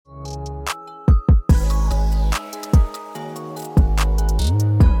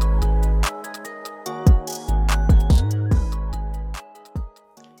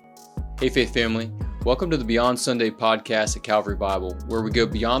Hey Faith Family, welcome to the Beyond Sunday podcast at Calvary Bible, where we go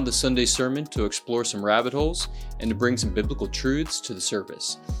beyond the Sunday sermon to explore some rabbit holes and to bring some biblical truths to the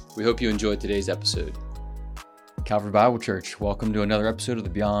surface. We hope you enjoyed today's episode. Calvary Bible Church, welcome to another episode of the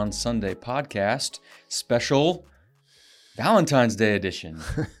Beyond Sunday podcast, special Valentine's Day edition.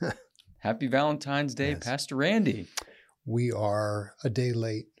 Happy Valentine's Day, yes. Pastor Randy. We are a day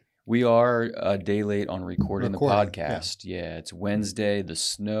late. We are a day late on recording the podcast. Yeah, it's Wednesday. The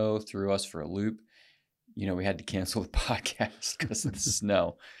snow threw us for a loop. You know, we had to cancel the podcast because of the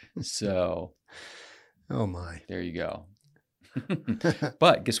snow. So, oh my. There you go.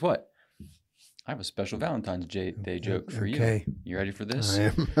 But guess what? I have a special Valentine's Day joke for you. You ready for this?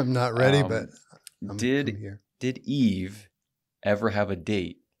 I'm not ready, but I'm here. Did Eve ever have a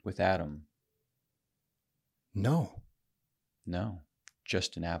date with Adam? No.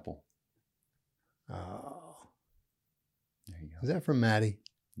 Just an apple. Oh. There you go. Is that from Maddie?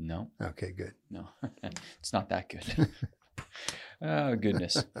 No. Okay, good. No, it's not that good. Oh,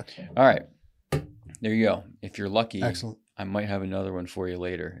 goodness. All right. There you go. If you're lucky, excellent. I might have another one for you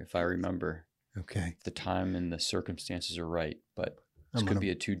later if I remember. Okay. If the time and the circumstances are right, but this could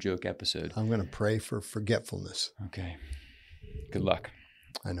be a 2-joke episode. I'm going to pray for forgetfulness. Okay. Good luck.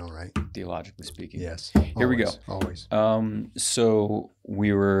 I know, right? Theologically speaking. Yes. Here we go. Always. So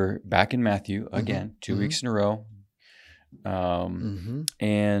we were back in Matthew again, 2 weeks in a row.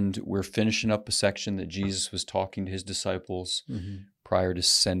 And we're finishing up a section that Jesus was talking to his disciples prior to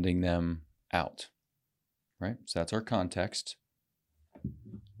sending them out. Right? So that's our context.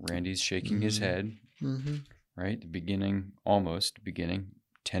 Randy's shaking his head. Right? The beginning,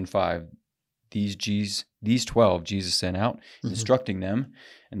 10:5. These 12 Jesus sent out, instructing them,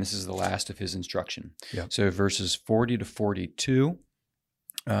 and this is the last of his instruction. Yep. So verses 40 to 42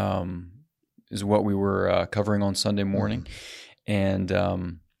 is what we were covering on Sunday morning.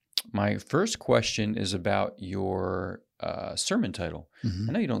 And my first question is about your sermon title.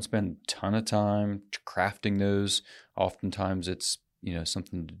 I know you don't spend a ton of time crafting those. Oftentimes it's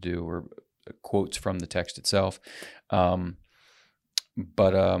something to do or quotes from the text itself.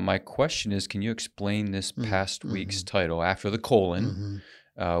 But my question is, can you explain this past week's title after the colon,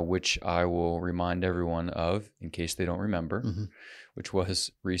 which I will remind everyone of in case they don't remember, which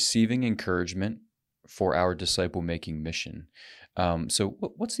was Receiving Encouragement for Our Disciple-Making Mission. So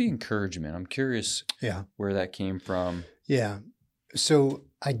what's the encouragement? I'm curious where that came from. Yeah. So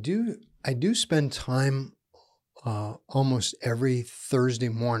I do spend time almost every Thursday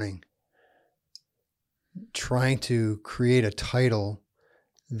morning trying to create a title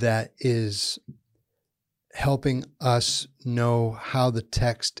that is helping us know how the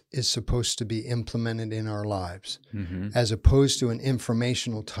text is supposed to be implemented in our lives, as opposed to an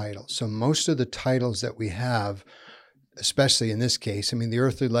informational title. So most of the titles that we have, especially in this case, the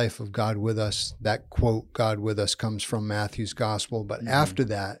earthly life of God with us, that quote, God with us, comes from Matthew's gospel. But after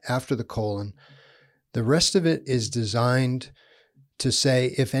that, after the colon, the rest of it is designed to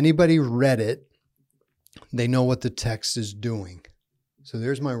say, if anybody read it, they know what the text is doing. So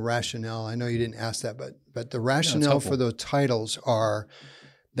there's my rationale. I know you didn't ask that, but the rationale for those titles are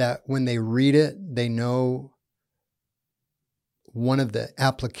that when they read it, they know one of the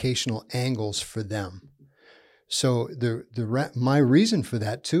applicational angles for them. So my reason for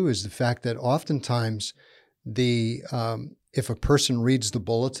that too is the fact that oftentimes if a person reads the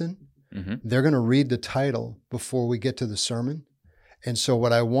bulletin, they're going to read the title before we get to the sermon. And so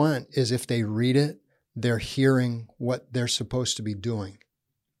what I want is if they read it, they're hearing what they're supposed to be doing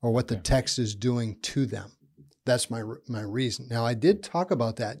or what the text is doing to them. That's my reason. Now, I did talk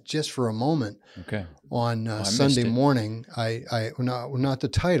about that just for a moment on Sunday morning. I not the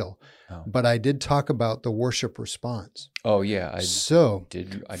title, but I did talk about the worship response. Oh, yeah. I do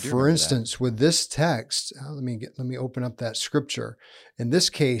for instance, with this text, let me open up that scripture. In this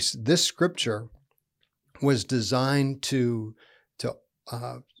case, this scripture was designed to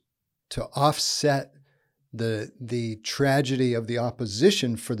offset the tragedy of the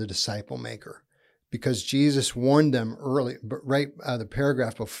opposition for the disciple maker, because Jesus warned them early, but right the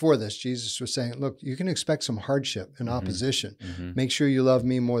paragraph before this, Jesus was saying, look, you can expect some hardship and opposition. Make sure you love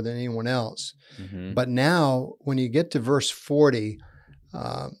me more than anyone else. But now when you get to verse 40,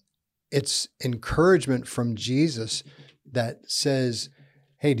 it's encouragement from Jesus that says,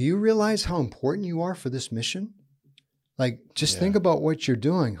 hey, do you realize how important you are for this mission? Just think about what you're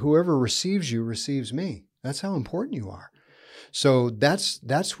doing. Whoever receives you receives me. That's how important you are. So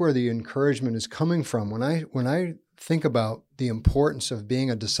that's where the encouragement is coming from. When I think about the importance of being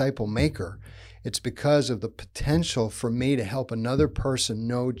a disciple maker, it's because of the potential for me to help another person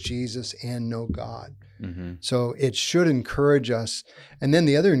know Jesus and know God. Mm-hmm. So it should encourage us. And then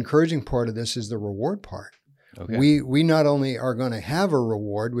the other encouraging part of this is the reward part. Okay. We not only are going to have a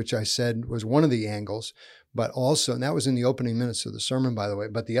reward, which I said was one of the angles, but also, and that was in the opening minutes of the sermon, by the way,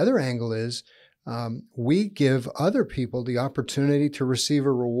 but the other angle is we give other people the opportunity to receive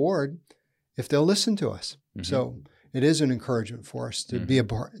a reward if they'll listen to us. Mm-hmm. So it is an encouragement for us to be a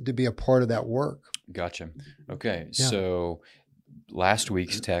part of that work. Gotcha. Okay. Yeah. So last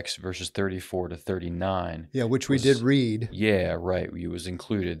week's text, verses 34 to 39. Yeah, which we did read. Yeah, right. It was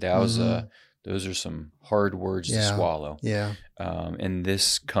included. That was those are some hard words to swallow. Yeah. And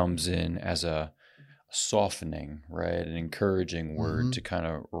this comes in as a softening, right? An encouraging word to kind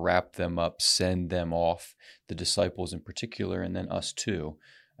of wrap them up, send them off, the disciples in particular, and then us too,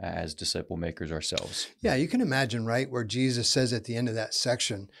 as disciple makers ourselves. Yeah, you can imagine, right, where Jesus says at the end of that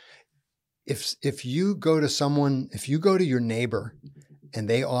section, if you go to your neighbor and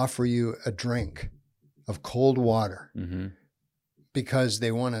they offer you a drink of cold water because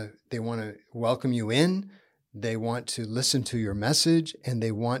they want to welcome you in, they want to listen to your message, and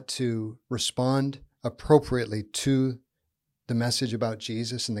they want to respond appropriately to the message about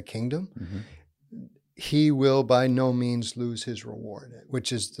Jesus and the kingdom, he will by no means lose his reward,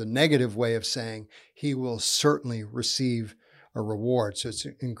 which is the negative way of saying he will certainly receive a reward. So it's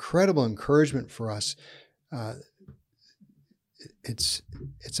an incredible encouragement for us. It's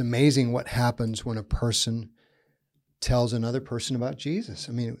amazing what happens when a person tells another person about Jesus.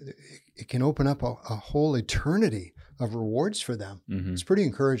 I mean, it can open up a whole eternity of rewards for them. It's pretty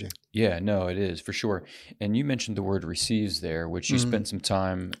encouraging. Yeah, no, it is for sure. And you mentioned the word receives there, which you spent some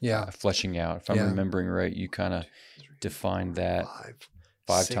time fleshing out. If I'm remembering right, you kind of defined that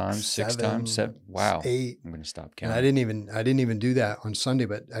five times, six times, seven. Wow. 8. I'm going to stop counting. And I didn't even do that on Sunday,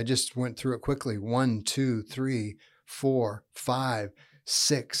 but I just went through it quickly. 1, 2, 3, 4, 5,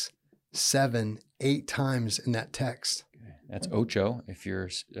 6, 7, 8 times in that text. That's ocho if you're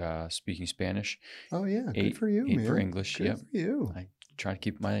speaking Spanish. Oh, yeah. 8, Good for you, 8 man. for English. Good for you. I try to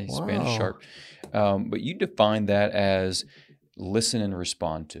keep my Spanish sharp. But you define that as listen and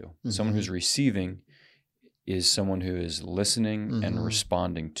respond to. Someone who's receiving is someone who is listening and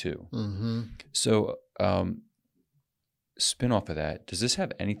responding to. So spin off of that, does this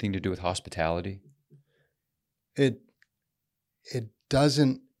have anything to do with hospitality? It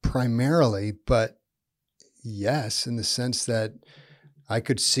doesn't primarily, but yes, in the sense that I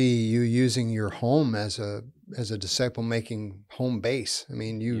could see you using your home as a disciple-making home base. I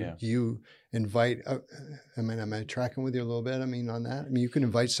mean, you invite. Am I tracking with you a little bit? I mean, on that. I mean, you can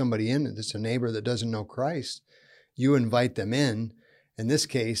invite somebody in that's a neighbor that doesn't know Christ. You invite them in. In this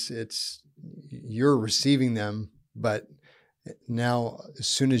case, you're receiving them, but now as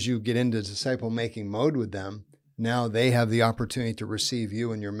soon as you get into disciple-making mode with them, now they have the opportunity to receive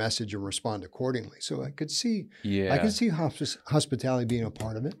you and your message and respond accordingly. So I could see hospitality being a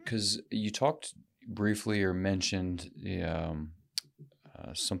part of it. Because you talked briefly or mentioned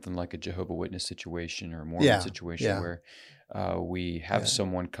something like a Jehovah's Witness situation or a Mormon situation where we have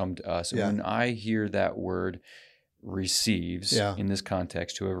someone come to us. And when I hear that word receives in this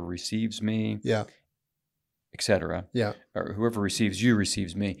context, whoever receives me, etc., or whoever receives you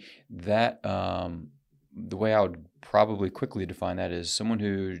receives me, that the way I would probably quickly define that is someone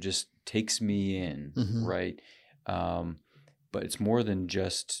who just takes me in, right? But it's more than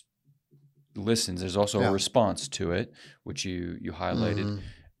just listens. There's also a response to it, which you highlighted.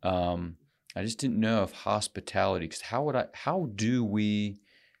 I just didn't know if hospitality, because how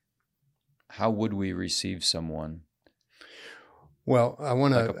would we receive someone? Well, I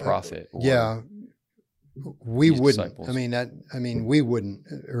want to like a prophet. We wouldn't. Disciples. We wouldn't.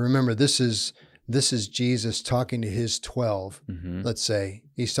 Remember, this is Jesus talking to his 12. Let's say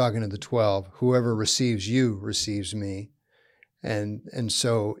he's talking to the 12. Whoever receives you receives me, and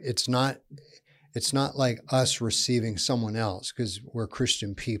so it's not like us receiving someone else because we're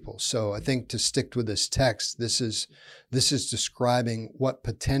Christian people. So I think to stick with this text, this is describing what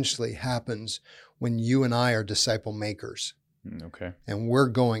potentially happens when you and I are disciple makers. Okay. And we're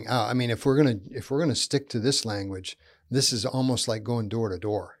going out. I mean, if we're gonna stick to this language, this is almost like going door to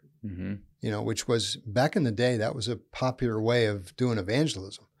door. Which was back in the day, that was a popular way of doing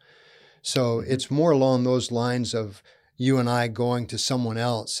evangelism. So it's more along those lines of you and I going to someone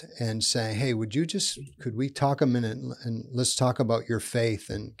else and saying, hey, could we talk a minute and let's talk about your faith?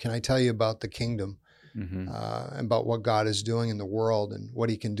 And can I tell you about the kingdom, about what God is doing in the world and what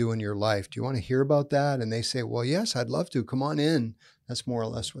he can do in your life? Do you want to hear about that? And they say, well, yes, I'd love to. Come on in. That's more or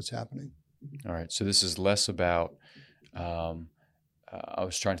less what's happening. All right. So this is less about, I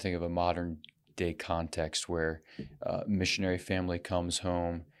was trying to think of a modern day context where a missionary family comes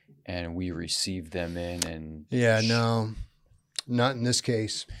home and we receive them in and no, not in this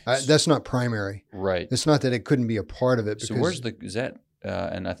case. That's not primary. Right. It's not that it couldn't be a part of it. So is that?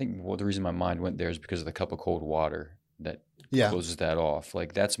 And I think the reason my mind went there is because of the cup of cold water that closes that off.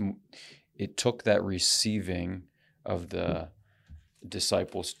 Like it took that receiving of the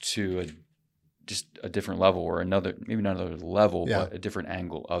disciples to just a different level, or maybe not another level, but a different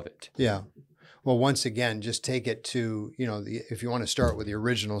angle of it. Yeah. Well, once again, just take it to, if you want to start with the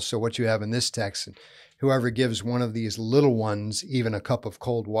original. So what you have in this text, whoever gives one of these little ones even a cup of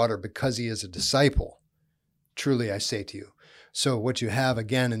cold water because he is a disciple, truly I say to you. So what you have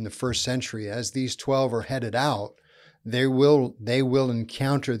again in the first century, as these 12 are headed out, they will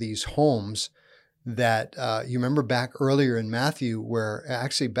encounter these homes that you remember back earlier in Matthew,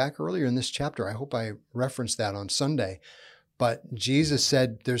 back earlier in this chapter, I hope I referenced that on Sunday, but Jesus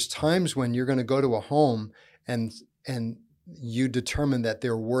said there's times when you're going to go to a home and you determine that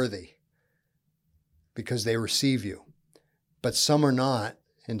they're worthy because they receive you, but some are not.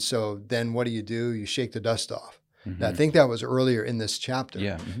 And so then what do? You shake the dust off. Mm-hmm. I think that was earlier in this chapter.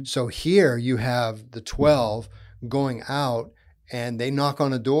 Yeah. Mm-hmm. So here you have the 12 going out, and they knock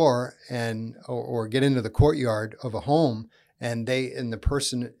on a door or get into the courtyard of a home, and the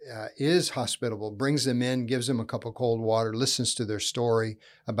person is hospitable, brings them in, gives them a cup of cold water, listens to their story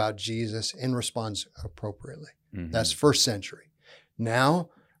about Jesus, and responds appropriately. Mm-hmm. That's first century. Now,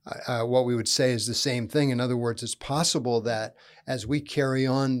 what we would say is the same thing. In other words, it's possible that as we carry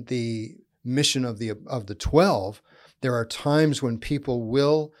on the mission of the 12, there are times when people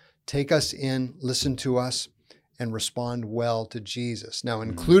will take us in, listen to us, and respond well to Jesus. Now,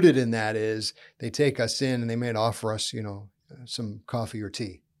 included in that is they take us in and they may offer us, some coffee or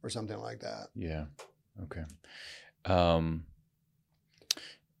tea or something like that. Yeah. Okay. I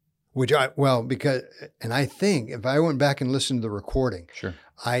think if I went back and listened to the recording, sure,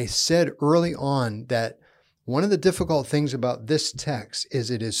 I said early on that one of the difficult things about this text is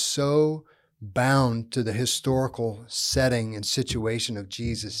it is so bound to the historical setting and situation of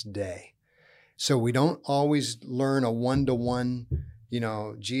Jesus' day. So we don't always learn a one-to-one,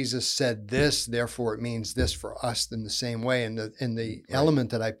 Jesus said this, therefore it means this for us in the same way. And the element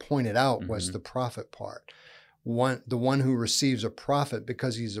that I pointed out was the prophet part. The one who receives a prophet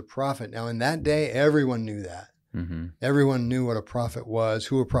because he's a prophet. Now, in that day, everyone knew that. Mm-hmm. Everyone knew what a prophet was,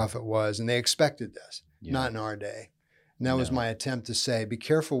 who a prophet was, and they expected this. Yeah. Not in our day. And that was my attempt to say, be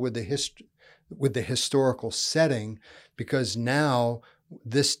careful with the historical setting, because now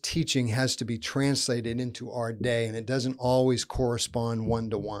this teaching has to be translated into our day, and it doesn't always correspond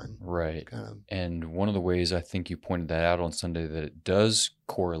one-to-one. Right. And one of the ways I think you pointed that out on Sunday that it does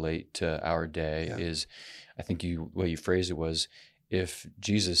correlate to our day is, I think the way you phrased it was, if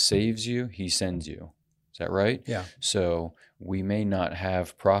Jesus saves you, he sends you. Is that right? Yeah. So we may not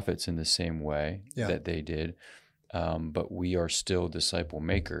have prophets in the same way that they did, but we are still disciple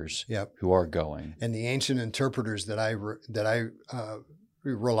makers who are going. And the ancient interpreters that I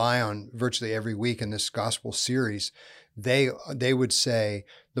rely on virtually every week in this gospel series, they would say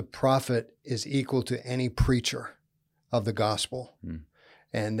the prophet is equal to any preacher of the gospel.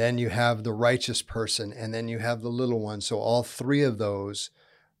 And then you have the righteous person, and then you have the little one. So all three of those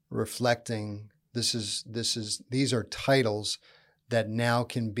reflecting these are titles that now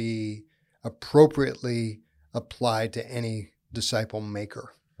can be appropriately applied to any disciple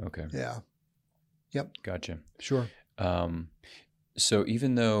maker. Okay. Yeah. Yep. Gotcha. Sure. So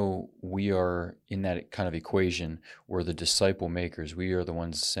even though we are in that kind of equation where the disciple makers, we are the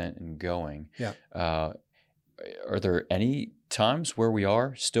ones sent and going. Yeah. Are there any times where we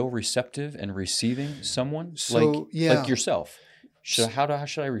are still receptive and receiving someone like yourself? How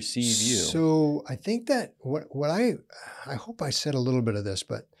should I receive you? So I think that I hope I said a little bit of this,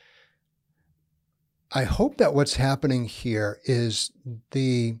 but I hope that what's happening here is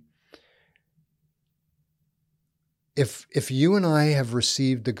if you and I have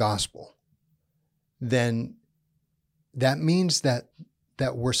received the gospel, then that means that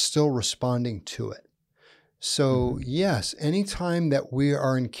we're still responding to it. So yes, anytime that we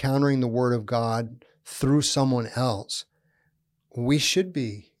are encountering the Word of God through someone else, we should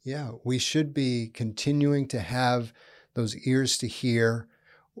be continuing to have those ears to hear.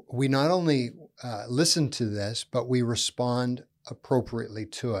 We not only listen to this, but we respond appropriately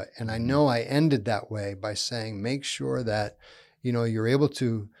to it. And I know I ended that way by saying, make sure that, you're able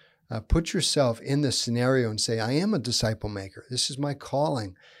to put yourself in this scenario and say, I am a disciple maker. This is my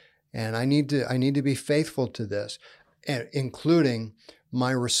calling. And I need to be faithful to this, and including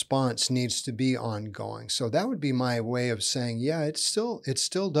my response needs to be ongoing. So that would be my way of saying, it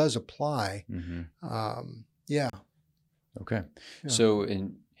still does apply. Mm-hmm. Yeah. Okay. Yeah. So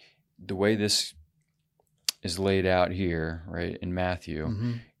the way this is laid out here, right, in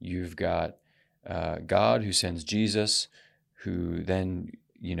Matthew, you've got God who sends Jesus, who then,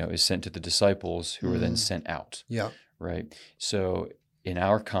 is sent to the disciples, who are then sent out. Yeah. Right. So in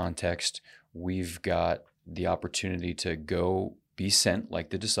our context, we've got the opportunity to go be sent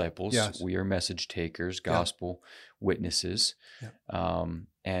like the disciples. Yes. We are message takers, gospel witnesses. Yeah.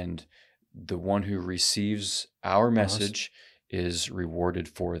 And the one who receives our message is rewarded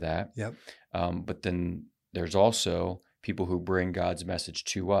for that. Yep. But then there's also people who bring God's message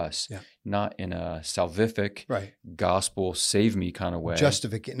to us, not in a salvific, gospel, save me kind of way.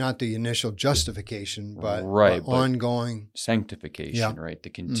 Not the initial justification, but but ongoing sanctification, right?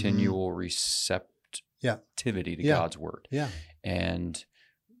 The continual receptivity to God's word. Yeah. And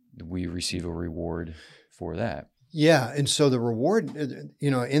we receive a reward for that. Yeah. And so the reward,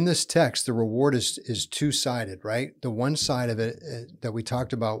 in this text, the reward is two-sided, right? The one side of it that we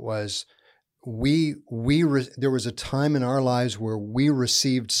talked about was there was a time in our lives where we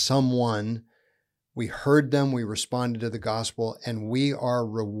received someone, we heard them, we responded to the gospel, and we are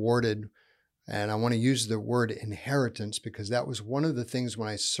rewarded. And I want to use the word inheritance because that was one of the things when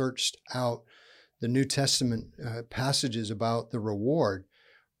I searched out the New Testament passages about the reward,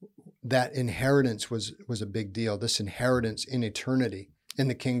 that inheritance was a big deal, this inheritance in eternity in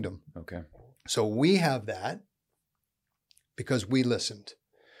the kingdom. Okay. So we have that because we listened.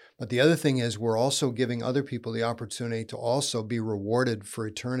 But the other thing is we're also giving other people the opportunity to also be rewarded for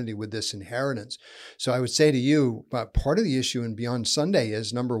eternity with this inheritance. So I would say to you, part of the issue in Beyond Sunday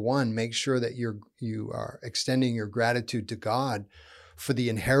is, number one, make sure that you are extending your gratitude to God for the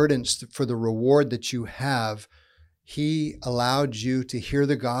inheritance, for the reward that you have. He allowed you to hear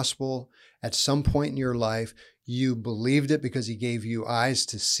the gospel at some point in your life. You believed it because he gave you eyes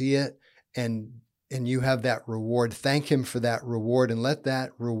to see it, and you have that reward. Thank him for that reward, and let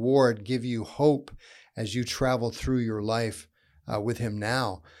that reward give you hope as you travel through your life with him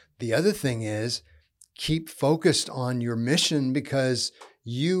now. The other thing is keep focused on your mission because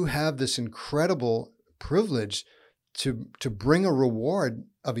you have this incredible privilege to bring a reward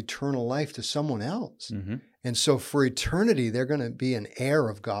of eternal life to someone else. Mm-hmm. And so for eternity, they're going to be an heir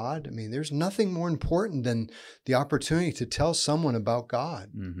of God. I mean, there's nothing more important than the opportunity to tell someone about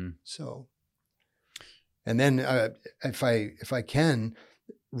God. Mm-hmm. So... And then if I can,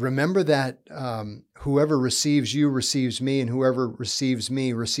 remember that whoever receives you receives me, and whoever receives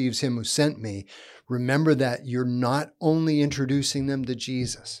me receives him who sent me. Remember that you're not only introducing them to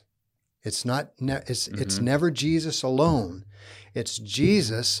Jesus. It's never Jesus alone. It's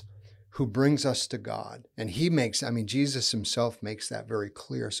Jesus who brings us to God. And Jesus himself makes that very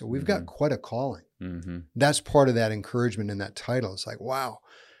clear. So we've got quite a calling. Mm-hmm. That's part of that encouragement in that title. It's like, wow.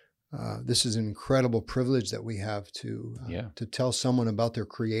 This is an incredible privilege that we have to tell someone about their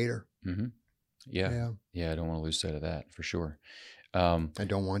Creator. Mm-hmm. Yeah. I don't want to lose sight of that for sure. I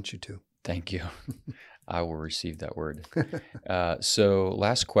don't want you to. Thank you. I will receive that word. So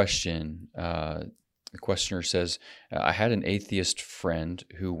last question. The questioner says, I had an atheist friend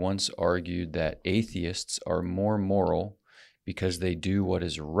who once argued that atheists are more moral because they do what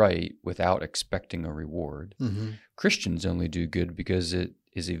is right without expecting a reward. Mm-hmm. Christians only do good because it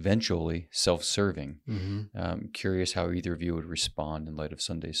is eventually self-serving. Mm-hmm. Curious how either of you would respond in light of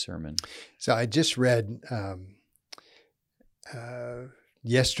Sunday's sermon. So I just read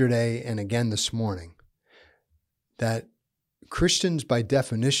yesterday and again this morning that Christians by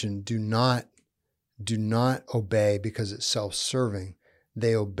definition do not obey because it's self-serving.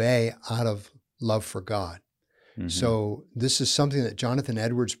 They obey out of love for God. Mm-hmm. So this is something that Jonathan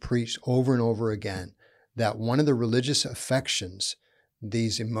Edwards preached over and over again, that one of the religious affections,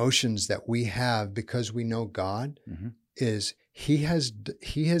 these emotions that we have because we know God, is he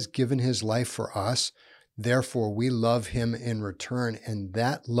has given his life for us. Therefore, we love him in return. And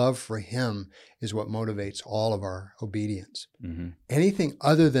that love for him is what motivates all of our obedience. Mm-hmm. Anything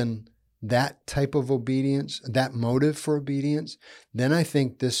other than that type of obedience, that motive for obedience, then I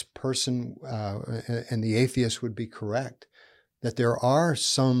think this person and the atheist would be correct, that there are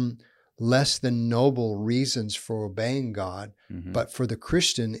some less than noble reasons for obeying God, but for the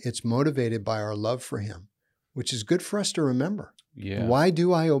Christian, it's motivated by our love for him, which is good for us to remember. Yeah. Why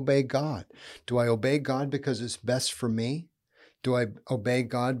do I obey God? Do I obey God because it's best for me? Do I obey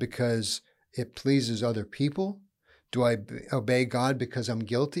God because it pleases other people? Do I obey God because I'm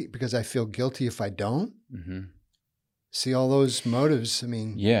guilty, because I feel guilty if I don't? Mm-hmm. See all those motives?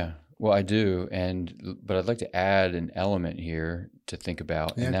 Yeah. Well, I do, but I'd like to add an element here to think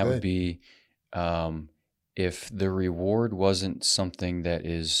about, and that would be if the reward wasn't something that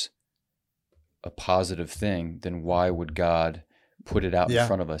is a positive thing, then why would God put it out in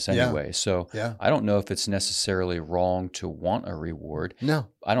front of us anyway. So Yeah. I don't know if it's necessarily wrong to want a reward. No,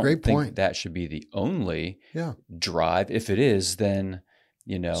 I don't great think point. that should be the only drive. If it is, then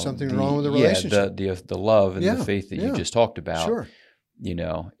something wrong with the relationship. The love and the faith that you just talked about,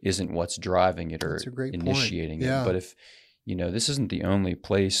 isn't what's driving it or initiating it. But if this isn't the only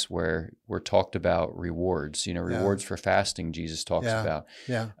place where we're talked about rewards. Rewards for fasting. Jesus talks about.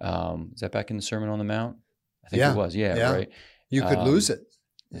 Yeah. Is that back in the Sermon on the Mount? I think it was. Yeah. Right. You could lose it.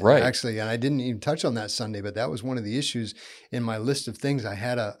 Right. Actually, and I didn't even touch on that Sunday, but that was one of the issues in my list of things. I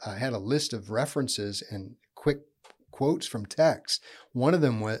had a list of references and quick quotes from text. One of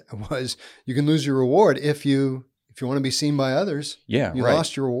them was you can lose your reward if you want to be seen by others. Yeah, you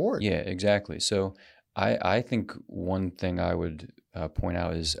lost your reward. Yeah, exactly. So I think one thing I would point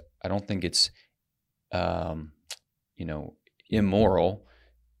out is I don't think it's immoral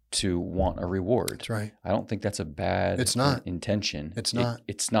to want a reward. That's right. I don't think that's a bad intention. It's not.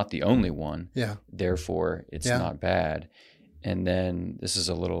 It's not the only one. Yeah. Therefore, it's not bad. And then this is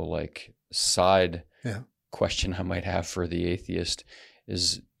a little side question I might have for the atheist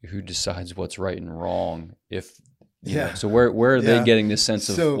is who decides what's right and wrong if so where are they getting this sense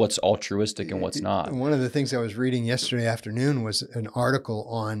of what's altruistic and what's not? One of the things I was reading yesterday afternoon was an article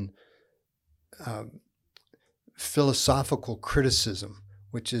on philosophical criticism,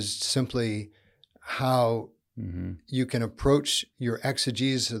 which is simply how you can approach your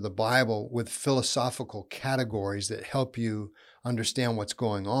exegesis of the Bible with philosophical categories that help you understand what's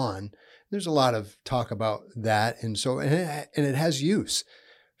going on. There's a lot of talk about that, and it has use.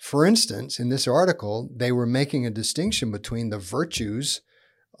 For instance, in this article, they were making a distinction between the virtues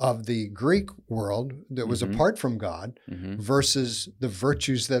of the Greek world that was apart from God versus the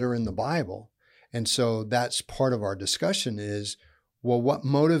virtues that are in the Bible. And so that's part of our discussion is, well, what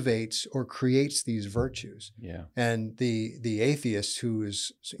motivates or creates these virtues? Yeah. And the atheist who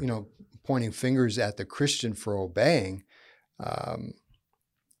is, pointing fingers at the Christian for obeying,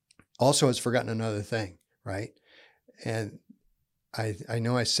 also has forgotten another thing, right? And I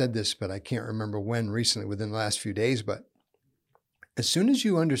know I said this, but I can't remember when recently, within the last few days, but as soon as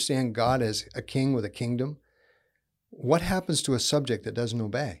you understand God as a king with a kingdom, what happens to a subject that doesn't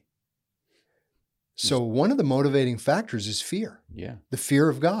obey? So one of the motivating factors is fear. Yeah. The fear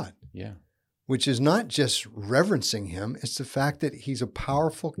of God. Yeah. Which is not just reverencing him, it's the fact that he's a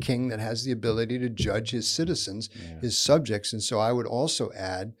powerful king that has the ability to judge his citizens, his subjects. And so I would also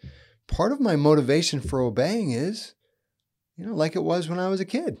add, part of my motivation for obeying is, like it was when I was a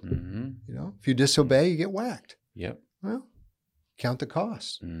kid. If you disobey, you get whacked. Yep. Well, count the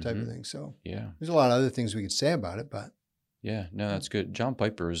cost type of thing. So there's a lot of other things we could say about it, but. Yeah, no, that's good. John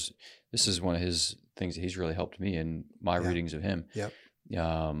Piper's, this is one of his things that he's really helped me in my readings of him. Yep.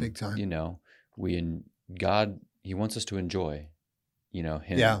 Big time. God, he wants us to enjoy, him.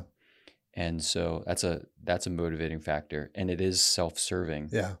 Yeah. And so that's a motivating factor, and it is self-serving.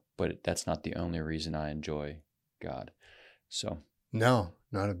 Yeah. But that's not the only reason I enjoy God. So. No,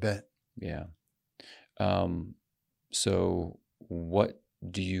 not a bit. Yeah. So what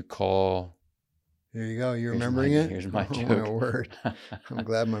do you call? Here you go. You remembering it? Here's my joke. Oh, my word. I'm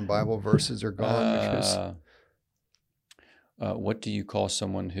glad my Bible verses are gone because. What do you call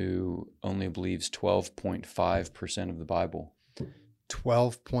someone who only believes 12.5% of the Bible?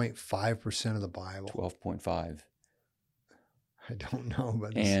 12.5% of the Bible. 12.5. I don't know,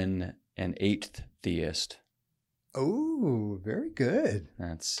 but and an eighth theist. Oh, very good.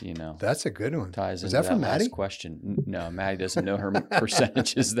 That's that's a good one. Ties Was into that from Maddie? Last question. No, Maddie doesn't know her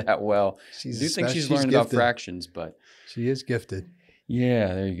percentages that well. I do think she's learned gifted. about fractions, but she is gifted.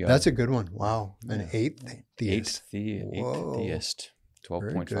 Yeah, there you go. That's a good one. Wow, an eighth theist. Eighth theist.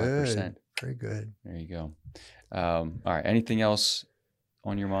 12.5%. Very good. There you go. All right. Anything else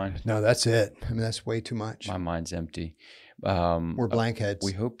on your mind? No, that's it. I mean, that's way too much. My mind's empty. We're blank heads.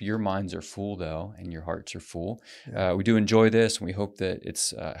 We hope your minds are full, though, and your hearts are full. Yeah. We do enjoy this, and we hope that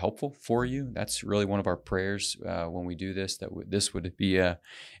it's helpful for you. That's really one of our prayers when we do this, that this would be an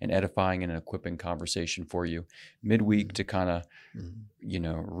edifying and an equipping conversation for you midweek to kind of,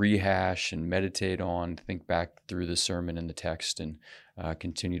 rehash and meditate on, think back through the sermon and the text, and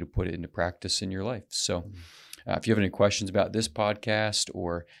continue to put it into practice in your life. So. If you have any questions about this podcast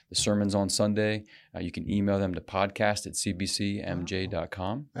or the sermons on Sunday, you can email them to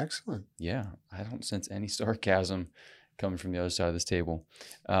podcast@cbcmj.com. Excellent. Yeah, I don't sense any sarcasm coming from the other side of this table,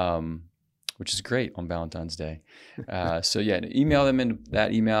 which is great on Valentine's Day. Email them in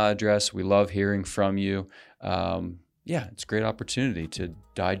that email address. We love hearing from you. It's a great opportunity to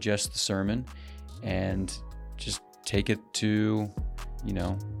digest the sermon and just take it to,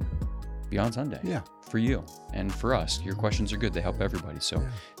 Beyond Sunday. Yeah. For you and for us. Your questions are good. They help everybody. So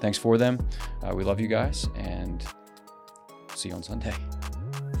thanks for them. We love you guys, and see you on Sunday.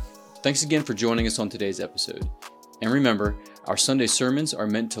 Thanks again for joining us on today's episode. And remember, our Sunday sermons are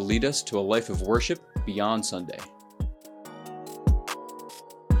meant to lead us to a life of worship beyond Sunday.